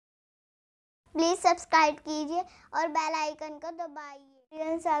Please सब्सक्राइड कीजिए और bell icon को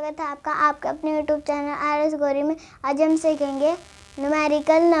दबाइए। स्वागत है आपका आपके अपने यूट्यूब चैनल RS गौरी में। आज हम सीखेंगे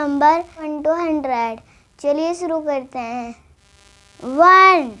न्यूमेरिकल नंबर 1 to 100। चलिए शुरू करते हैं।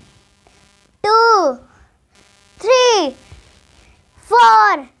 1 2 3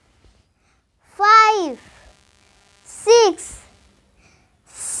 4 5 6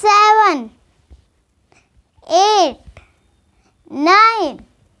 7 8 9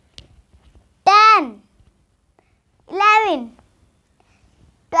 10 11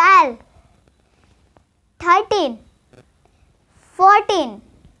 12 13 14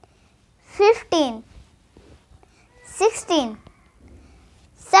 15 16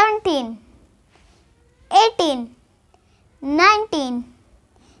 17 18 19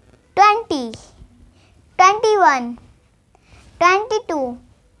 20 21 22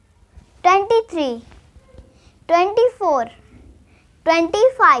 23 24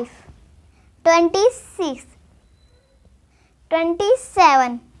 25 26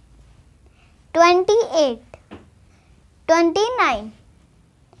 27 28 29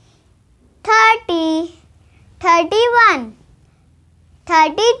 30 31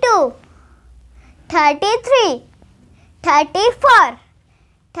 32 33 34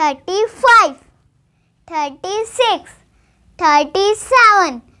 35 36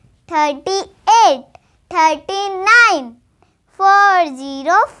 37 38 39 40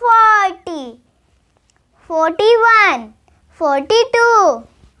 40 41 42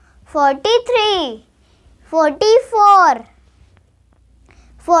 43 44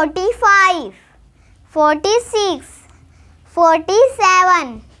 45 46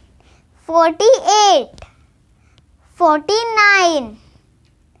 47 48 49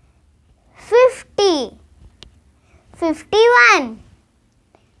 50 51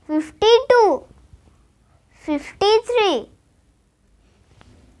 52 53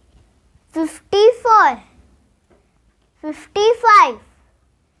 54 55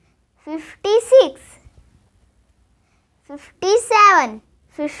 56 57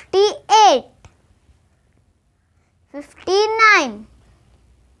 58 59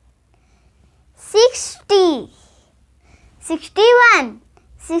 60 61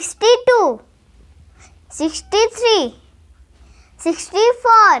 62 63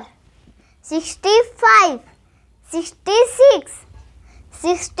 64 65 66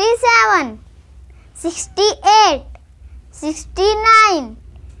 67 68 69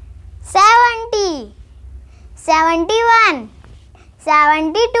 70 71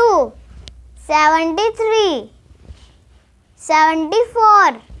 72 73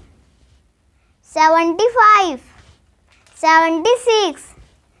 74 75 76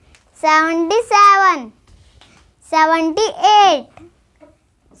 77 78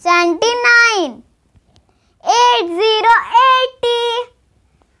 79 80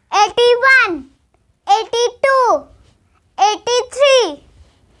 81 82 83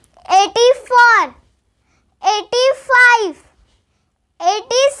 84 85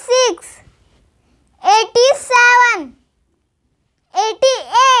 86 87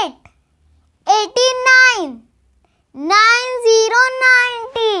 88 89 90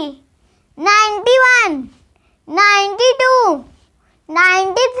 91 92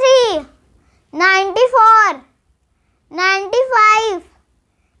 93 94 95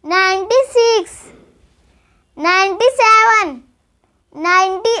 96 97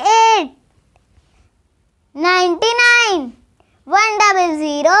 98 99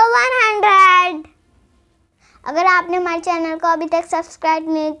 100 100। अगर आपने हमारे चैनल को अभी तक सब्सक्राइब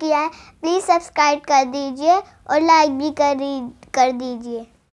नहीं किया है, प्लीज़ सब्सक्राइब कर दीजिए और लाइक भी कर दीजिए।